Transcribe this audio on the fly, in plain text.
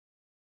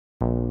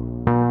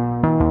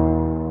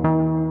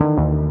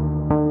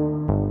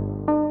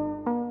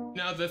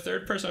Now, the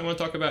third person I want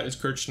to talk about is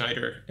Kurt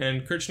Schneider.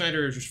 And Kurt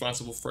Schneider is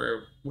responsible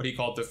for what he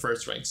called the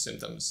first-rank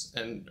symptoms,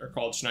 and are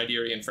called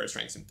Schneiderian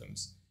first-rank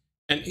symptoms.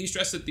 And he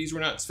stressed that these were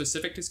not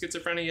specific to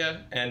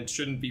schizophrenia and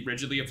shouldn't be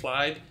rigidly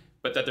applied,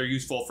 but that they're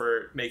useful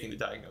for making the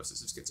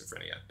diagnosis of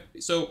schizophrenia.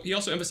 So he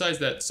also emphasized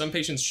that some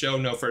patients show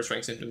no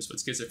first-rank symptoms, but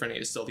schizophrenia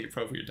is still the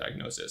appropriate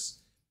diagnosis.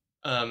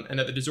 And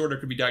that the disorder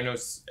could be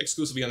diagnosed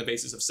exclusively on the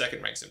basis of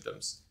second-rank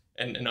symptoms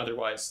and an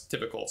otherwise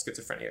typical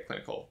schizophrenia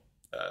clinical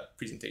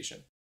presentation.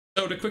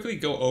 So to quickly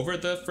go over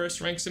the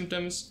first-rank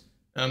symptoms,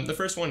 the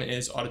first one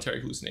is auditory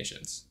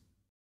hallucinations.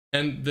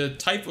 And the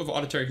type of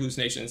auditory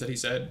hallucinations that he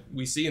said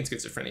we see in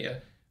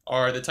schizophrenia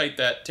are the type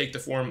that take the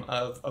form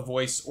of a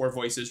voice or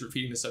voices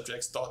repeating the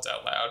subject's thoughts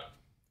out loud.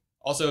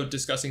 Also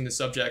discussing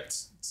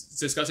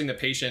the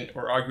patient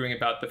or arguing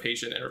about the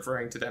patient and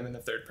referring to them in the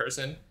third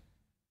person.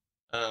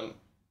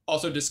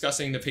 Also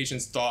discussing the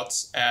patient's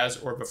thoughts as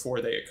or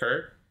before they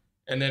occur.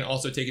 And then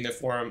also taking the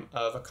form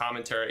of a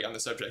commentary on the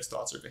subject's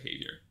thoughts or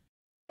behavior.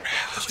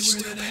 That was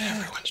stupid.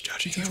 Everyone's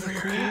judging over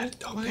your head.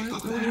 Don't make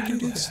up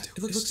that.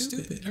 It looks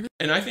stupid.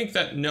 And I think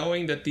that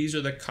knowing that these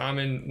are the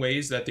common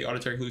ways that the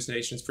auditory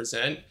hallucinations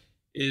present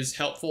is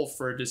helpful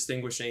for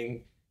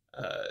distinguishing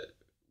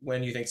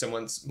when you think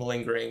someone's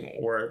malingering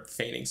or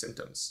feigning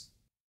symptoms.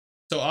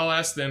 So I'll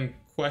ask them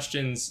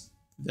questions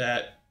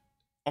that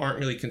aren't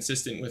really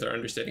consistent with our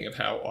understanding of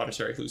how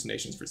auditory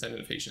hallucinations present in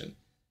a patient.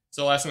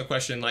 So I'll ask them a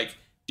question like,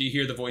 do you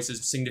hear the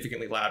voices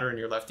significantly louder in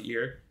your left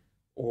ear?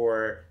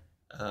 Or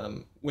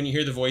when you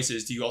hear the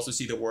voices, do you also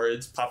see the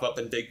words pop up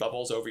in big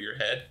bubbles over your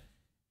head?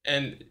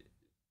 And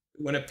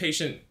when a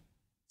patient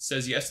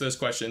says yes to those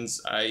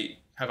questions, I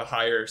have a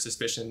higher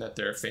suspicion that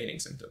they're feigning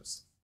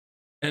symptoms.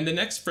 And the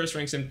next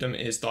first-rank symptom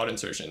is thought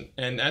insertion.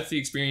 And that's the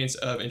experience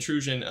of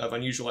intrusion of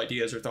unusual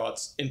ideas or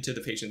thoughts into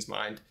the patient's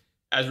mind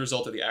as a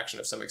result of the action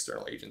of some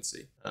external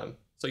agency.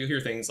 So you'll hear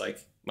things like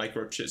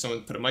microchip,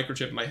 someone put a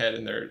microchip in my head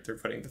and they're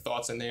putting the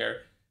thoughts in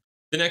there.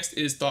 The next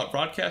is thought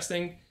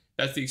broadcasting.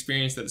 That's the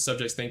experience that the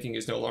subject's thinking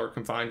is no longer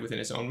confined within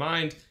his own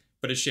mind,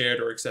 but is shared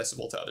or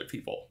accessible to other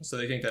people. So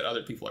they think that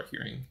other people are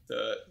hearing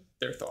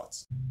their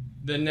thoughts.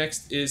 The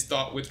next is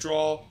thought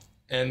withdrawal,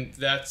 and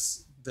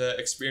that's the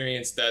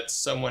experience that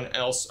someone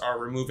else are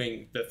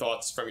removing the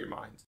thoughts from your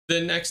mind.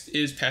 The next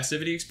is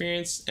passivity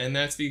experience, and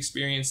that's the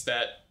experience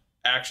that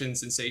actions,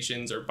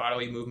 sensations, or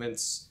bodily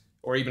movements,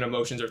 or even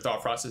emotions or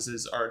thought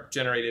processes are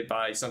generated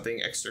by something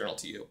external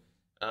to you.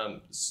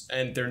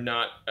 And they're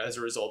not as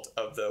a result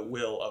of the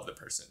will of the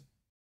person.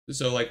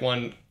 So like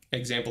one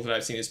example that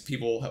I've seen is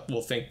people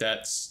will think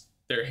that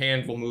their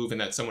hand will move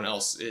and that someone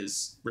else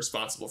is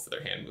responsible for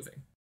their hand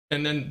moving.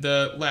 And then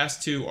the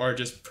last two are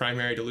just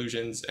primary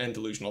delusions and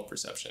delusional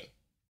perception.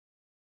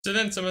 So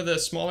then some of the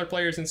smaller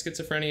players in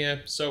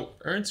schizophrenia. So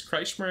Ernst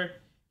Kretschmer,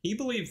 he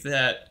believed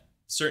that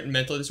certain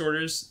mental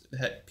disorders,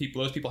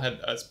 those people had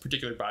a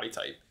particular body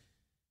type.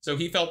 So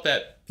he felt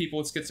that people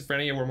with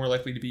schizophrenia were more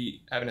likely to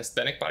have an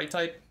asthenic body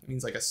type. It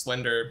means like a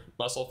slender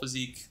muscle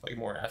physique, like a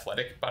more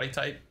athletic body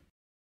type.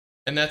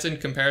 And that's in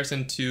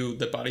comparison to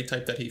the body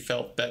type that he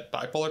felt that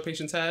bipolar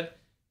patients had.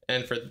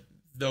 And for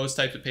those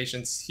types of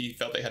patients, he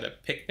felt they had a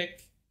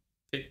picnic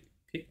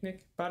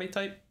body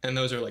type. And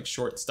those are like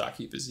short,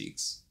 stocky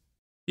physiques.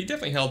 He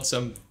definitely held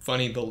some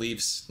funny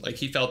beliefs. Like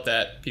he felt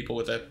that people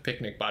with a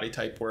picnic body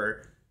type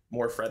were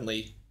more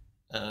friendly,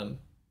 and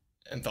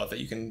thought that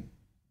you can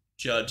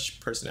judge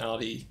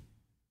personality,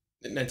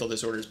 mental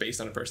disorders based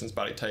on a person's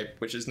body type,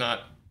 which is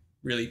not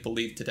really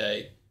believed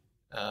today.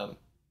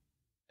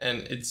 And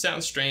it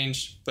sounds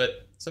strange,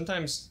 but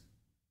sometimes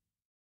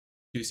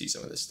you do see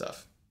some of this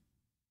stuff.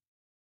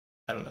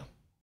 I don't know.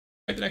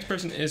 The next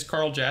person is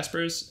Carl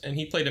Jaspers, and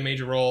he played a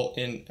major role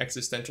in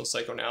existential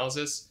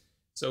psychoanalysis.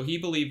 So he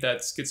believed that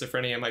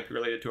schizophrenia might be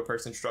related to a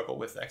person's struggle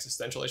with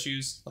existential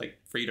issues like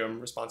freedom,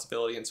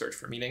 responsibility, and search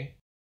for meaning,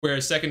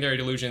 whereas secondary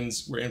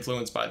delusions were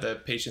influenced by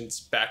the patient's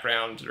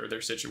background or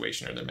their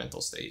situation or their mental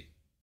state.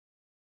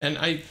 And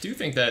I do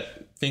think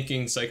that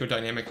thinking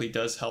psychodynamically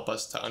does help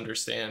us to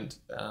understand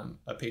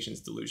a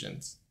patient's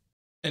delusions.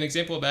 An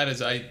example of that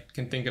is I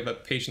can think of a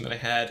patient that I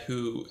had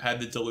who had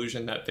the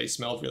delusion that they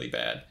smelled really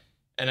bad.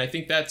 And I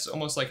think that's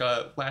almost like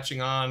a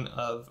latching on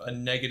of a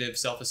negative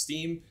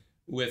self-esteem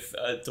with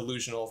a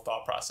delusional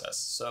thought process.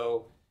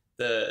 So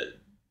the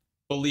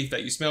belief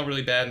that you smell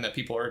really bad and that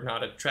people are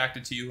not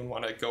attracted to you and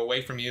want to go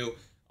away from you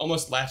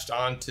almost latched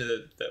on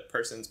to the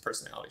person's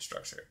personality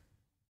structure.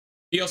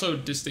 He also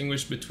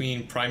distinguished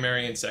between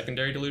primary and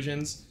secondary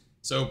delusions.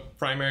 So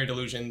primary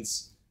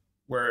delusions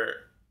were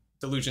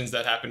delusions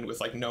that happened with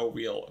like no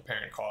real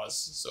apparent cause.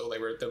 So they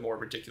were the more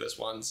ridiculous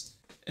ones.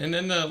 And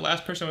then the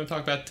last person I'm going to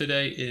talk about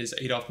today is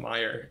Adolf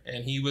Meyer,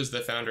 and he was the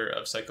founder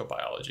of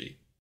psychobiology.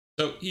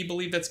 So he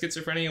believed that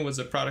schizophrenia was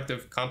a product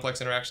of complex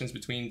interactions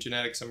between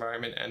genetics,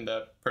 environment, and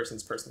the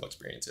person's personal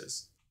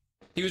experiences.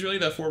 He was really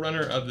the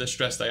forerunner of the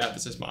stress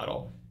diathesis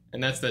model,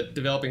 and that's that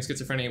developing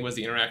schizophrenia was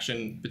the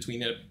interaction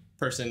between a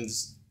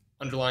person's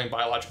underlying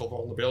biological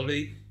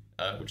vulnerability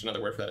which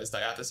another word for that is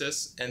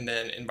diathesis, and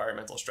then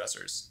environmental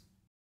stressors.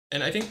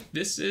 And I think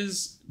this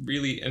is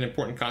really an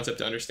important concept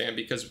to understand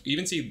because we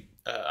even see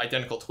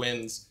identical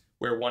twins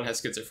where one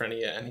has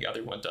schizophrenia and the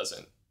other one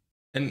doesn't.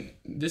 And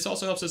this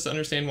also helps us to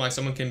understand why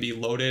someone can be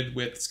loaded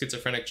with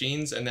schizophrenic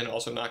genes and then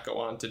also not go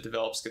on to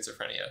develop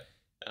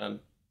schizophrenia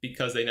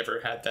because they never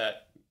had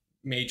that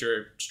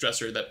major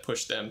stressor that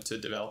pushed them to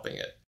developing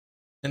it.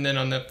 And then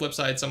on the flip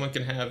side, someone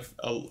can have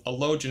a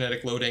low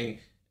genetic loading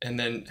and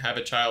then have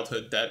a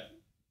childhood that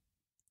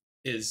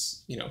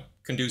is,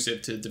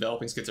 conducive to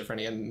developing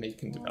schizophrenia, and they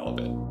can develop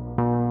it.